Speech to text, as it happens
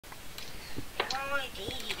Oh, it's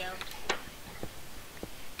easy though.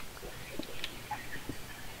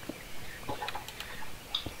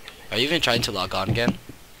 Are you even trying to log on again?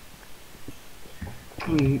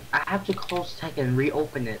 I have to close tech and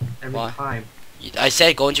reopen it every Why? time. I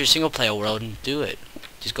said go into your single player world and do it.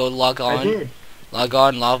 Just go log I on, did.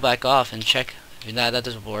 log back off, and check. If that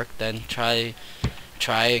doesn't work, then try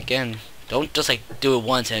again. Don't just like do it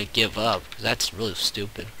once and give up. 'Cause that's really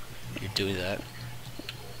stupid. You do that.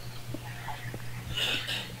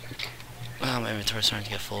 Oh, my inventory's starting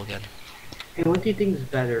to get full again. Hey, what do you think is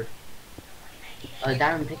better? A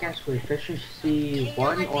diamond pickaxe with efficiency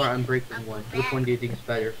 1 or unbreaking 1? Which one do you think is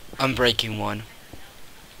better? I'm breaking one.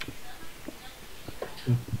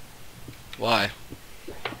 Why?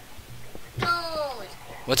 Gold.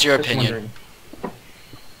 What's your Just opinion? wondering.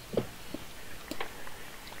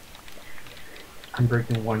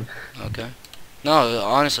 Unbreaking 1. Okay. No,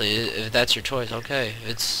 honestly, if that's your choice, okay.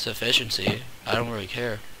 It's efficiency. I don't really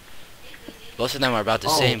care. Both of them are about the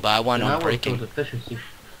same, but I want then I would go unbreaking. with efficiency.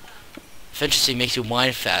 Efficiency makes you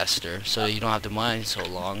mine faster, so you don't have to mine so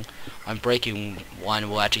long. Unbreaking one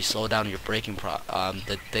will actually slow down your breaking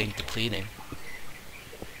the thing depleting.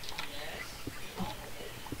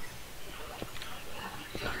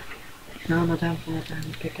 No time for a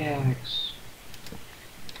diamond pickaxe.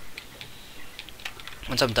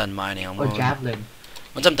 Once I'm done mining, Or javelin.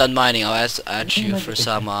 Once I'm done mining, I'll ask you like for it.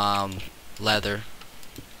 some leather.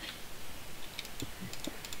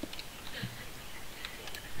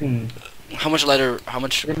 How much leather? How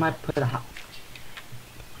much? They might put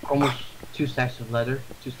almost 2 stacks of leather.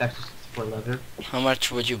 2 stacks of 64 leather. How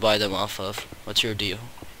much would you buy them off of? What's your deal?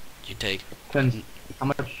 You take? Depends how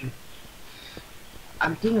much.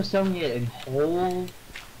 I'm thinking of selling it in whole,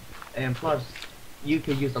 and plus, you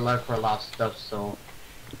could use the leather for a lot of stuff. So,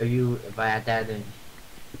 if I add that in,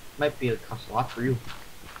 it might be cost a lot for you.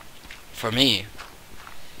 For me.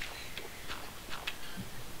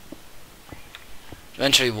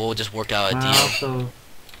 Eventually, we'll just work out a deal. Also,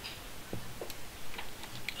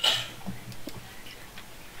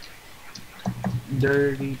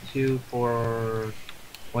 $32 for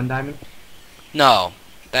 1 diamond. No,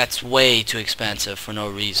 that's way too expensive for no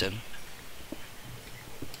reason.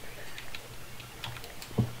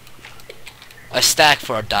 A stack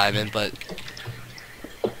for a diamond, but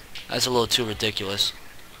that's a little too ridiculous.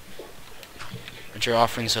 What you're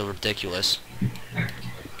offering is so ridiculous.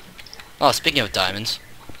 Oh, speaking of diamonds.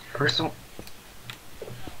 Personal.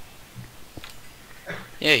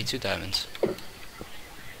 Yay, 2 diamonds.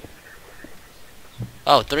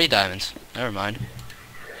 Oh, 3 diamonds. Never mind.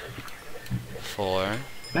 4.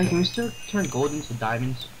 Man, can we still turn gold into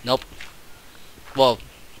diamonds? Nope. Well,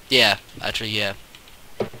 yeah. Actually, yeah.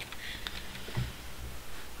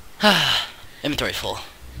 Inventory full.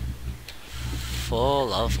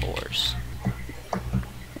 Full of ores.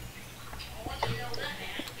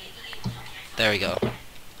 There we go.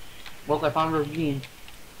 Well, I found a ravine.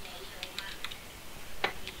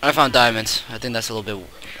 I found diamonds. I think that's a little bit.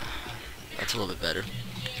 That's a little bit better.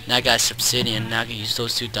 Now I got obsidian. Now I can use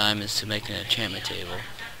those 2 diamonds to make an enchantment table.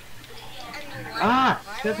 Ah!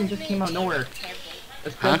 Skeleton just came out of nowhere.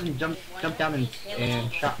 The Huh? skeleton jumped down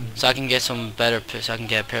and shot me. So I can get some better. So I can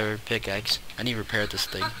get a better pickaxe. I need to repair this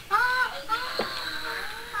thing.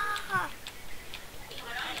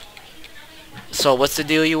 So what's the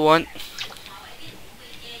deal you want?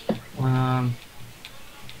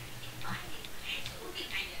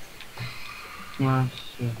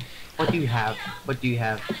 What do you have? What do you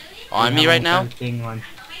have? On me right now? Thing on.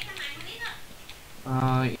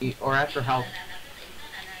 Or after health.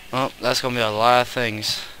 Well, that's gonna be a lot of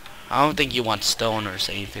things. I don't think you want stone or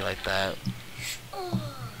anything like that.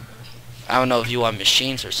 I don't know if you want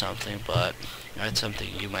machines or something, but that's something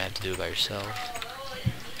you might have to do by yourself.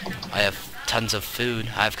 I have tons of food.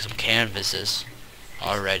 I have some canvases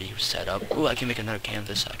already set up. Ooh, I can make another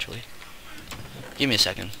canvas actually. Give me a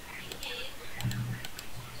second.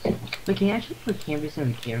 But can you actually put canvas in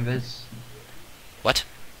a canvas? What?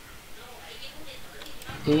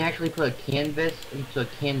 Can you actually put a canvas into a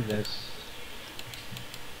canvas?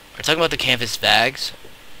 Are you talking about the canvas bags?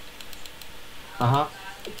 Uh-huh.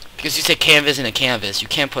 Because you said canvas in a canvas. You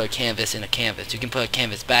can't put a canvas in a canvas. You can put a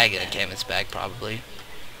canvas bag in a canvas bag probably.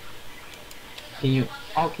 Can you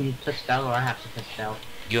test that, or I have to test out?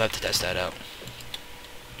 You have to test that out.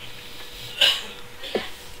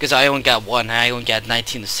 Because I only got 1. I only got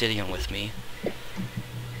 19 obsidian with me.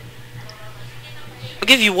 I'll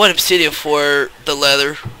give you 1 obsidian for the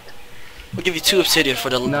leather. I'll give you 2 obsidian for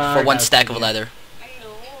the for 1 stack of leather. I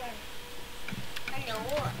know.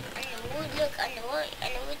 Look, I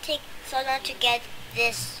know it take so long to get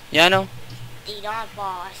this Yeah, I know. the not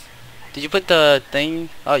boss. Did you put the thing?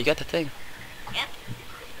 Oh, you got the thing. Yep.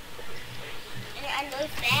 And I look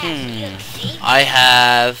fast. Look, see? I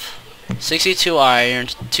have 62 iron,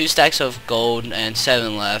 2 stacks of gold, and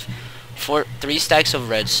 7 left. 3 stacks of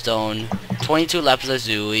redstone, 22 lapis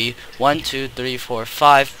lazuli, 1, 2, 3, 4,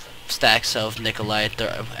 5 stacks of nikolite,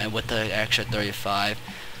 and with the extra 35.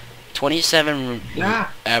 27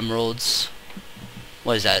 emeralds.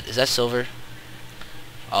 What is that? Is that silver?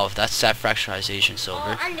 Oh, that's that fractionalization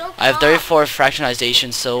silver. Oh, I know. I have 34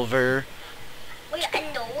 fractionalization silver. Wait, I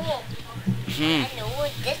know. Hmm. I know.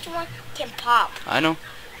 This one can pop. I know.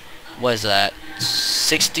 What is that?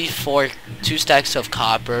 64, 2 stacks of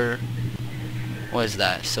copper. What is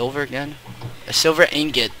that? Silver again? A silver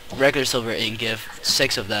ingot, regular silver ingot,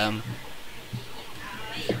 6 of them.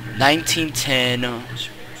 1910,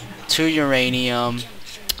 2 uranium,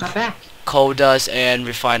 Not back. coal dust, and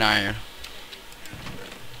refined iron.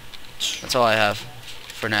 That's all I have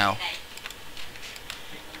for now.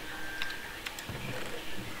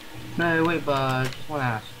 No, wait, but I just want to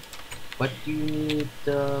ask. What do you need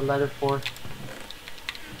the letter for?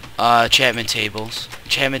 Enchantment tables.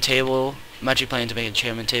 Enchantment table. I'm actually planning to make an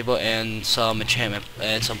enchantment table and some enchantment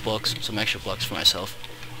and some books, some extra books for myself.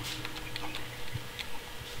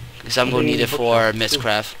 Because I'm going to need it for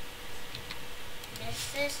Mistcraft.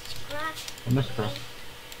 Mrs. Craft. Mr.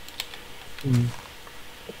 Hmm.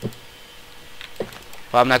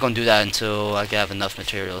 But I'm not going to do that until I have enough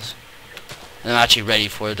materials. And I'm actually ready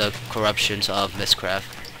for the corruptions of Mistcraft.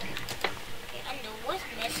 I know what's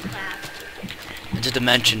Miss Craft. It's a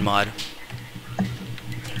dimension mod. And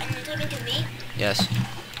you're talking to me? Yes.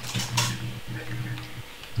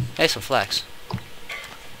 Hey, some flax.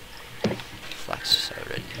 Flax is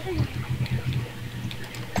already.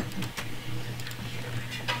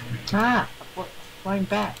 Ah, a flying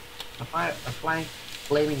bat. A flying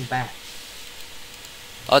flaming bat.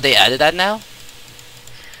 Oh, they added that now?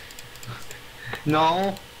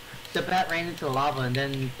 No, the bat ran into lava and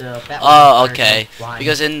then the bat. Oh, okay.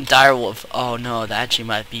 Because in Direwolf, oh no, that actually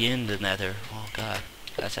might be in the Nether. Oh god,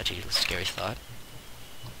 that's actually a scary thought.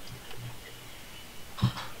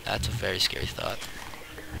 That's a very scary thought.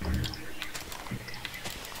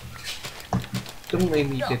 Don't make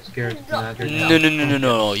me get scared.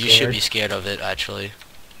 No. You should be scared of it, actually.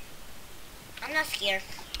 I'm not scared.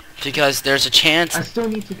 Because there's a chance. I still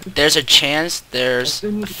need to. There's a chance there's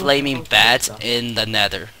flaming bats in the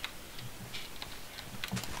Nether.